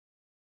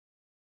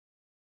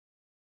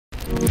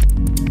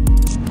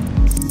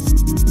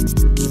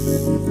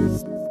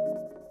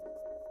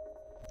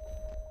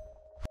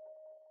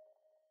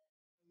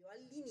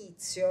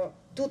all'inizio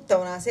tutta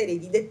una serie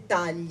di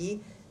dettagli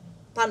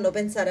fanno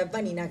pensare a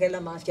Vanina che la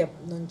mafia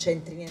non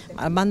c'entri niente.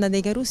 La banda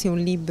dei Carusi è un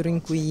libro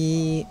in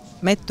cui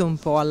metto un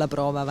po' alla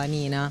prova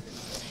Vanina,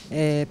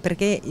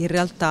 perché in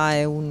realtà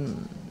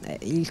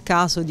il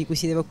caso di cui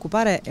si deve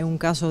occupare è un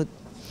caso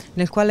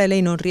nel quale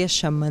lei non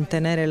riesce a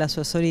mantenere il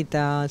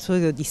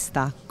solito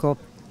distacco,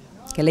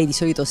 che lei di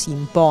solito si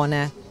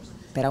impone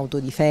per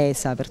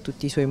autodifesa, per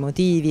tutti i suoi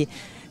motivi.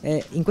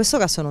 In questo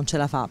caso non ce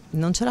la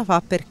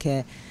fa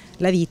perché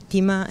la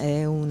vittima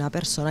è una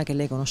persona che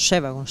lei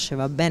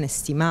conosceva bene,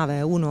 stimava,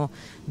 è uno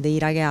dei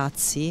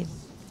ragazzi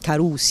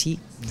carusi,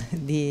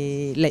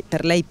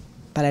 per lei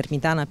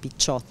palermitana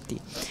Picciotti,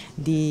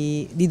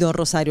 di Don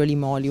Rosario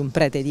Limoli, un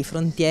prete di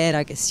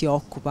frontiera che si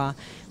occupa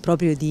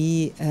proprio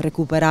di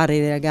recuperare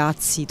i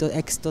ragazzi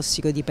ex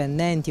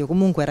tossicodipendenti o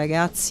comunque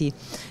ragazzi,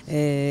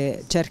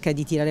 cerca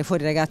di tirare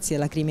fuori i ragazzi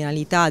dalla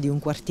criminalità di un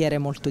quartiere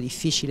molto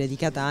difficile di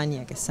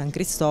Catania che è San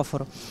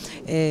Cristoforo,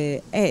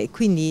 e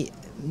quindi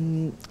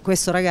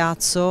questo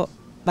ragazzo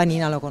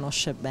Vanina lo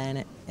conosce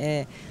bene,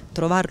 e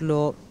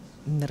trovarlo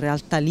in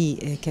realtà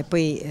lì, che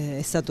poi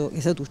è stato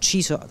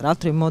ucciso tra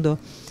l'altro in modo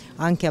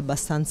anche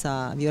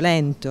abbastanza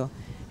violento,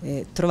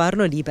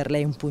 trovarlo lì per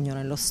lei è un pugno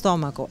nello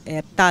stomaco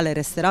e tale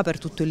resterà per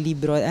tutto il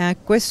libro.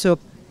 Questo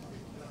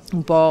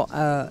un po'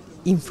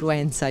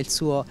 influenza il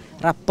suo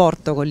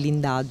rapporto con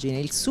l'indagine,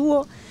 il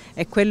suo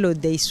è quello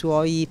dei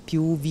suoi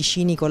più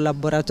vicini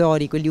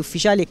collaboratori, quelli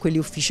ufficiali e quelli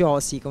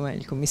ufficiosi, come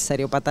il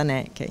commissario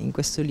Patanè, che in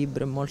questo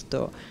libro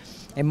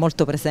è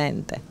molto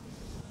presente.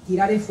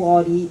 Tirare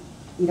fuori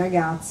i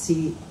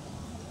ragazzi,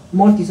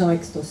 molti sono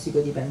ex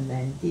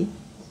tossicodipendenti.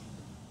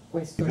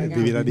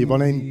 Riviera di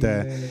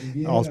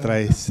Ponente, oltre a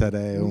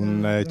essere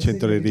un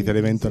centro di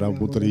riferimento da un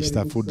punto di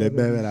vista food e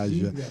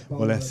beverage,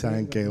 vuole essere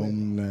anche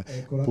un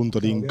punto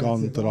di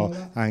incontro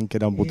anche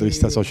da un punto di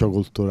vista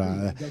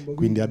socioculturale.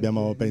 Quindi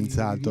abbiamo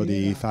pensato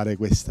di fare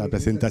questa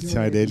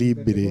presentazione dei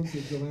libri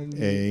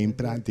e in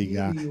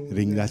pratica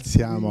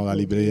ringraziamo la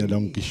libreria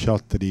Don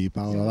Chisciotte di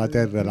Paolo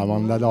Laterra e la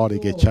Mondadori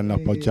che ci hanno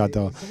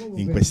appoggiato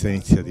in questa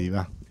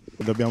iniziativa.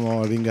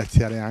 Dobbiamo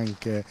ringraziare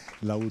anche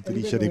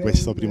l'autrice di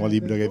questo primo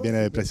libro che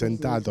viene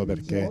presentato,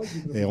 perché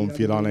è un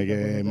filone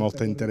che è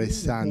molto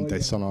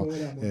interessante, sono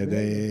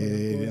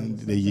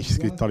degli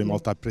scrittori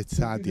molto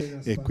apprezzati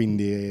e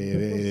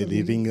quindi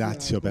li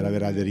ringrazio per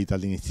aver aderito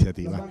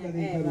all'iniziativa.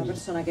 È una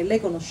persona che lei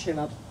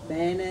conosceva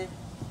bene,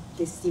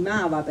 che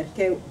stimava,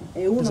 perché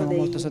è uno Siamo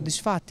molto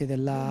soddisfatti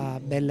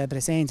della bella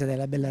presenza,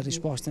 della bella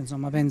risposta,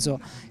 insomma penso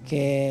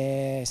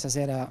che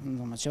stasera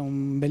c'è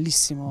un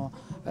bellissimo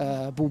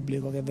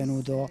pubblico che è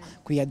venuto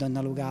qui a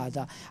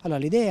Donnalucata. Allora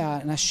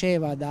l'idea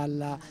nasceva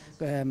da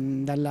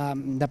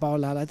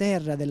Paola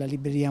Laterra della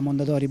libreria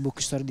Mondadori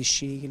Bookstore di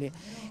Scicli,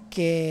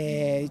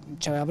 che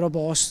ci aveva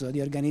proposto di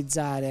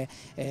organizzare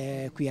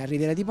qui a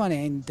Riviera di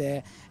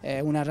Ponente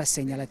una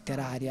rassegna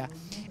letteraria.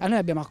 A noi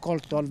abbiamo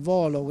accolto al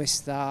volo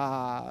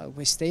questa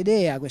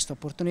idea, questa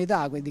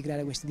opportunità di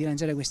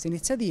lanciare questa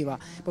iniziativa,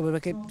 proprio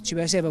perché ci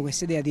piaceva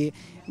questa idea di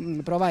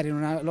provare in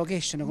una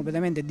location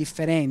completamente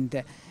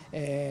differente,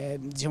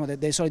 diciamo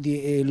dei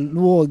soliti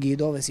luoghi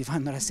dove si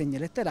fanno rassegne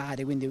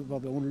letterarie, quindi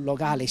proprio un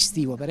locale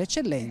estivo per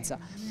eccellenza.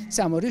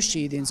 Siamo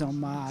riusciti,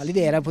 insomma,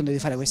 l'idea era appunto di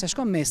fare questa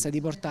scommessa,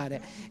 di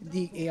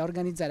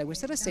organizzare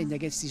questa rassegna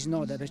che si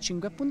snoda per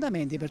 5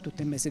 appuntamenti per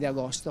tutto il mese di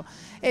agosto,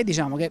 e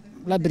diciamo che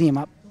la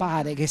prima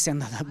pare che sia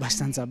andata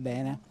abbastanza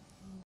bene.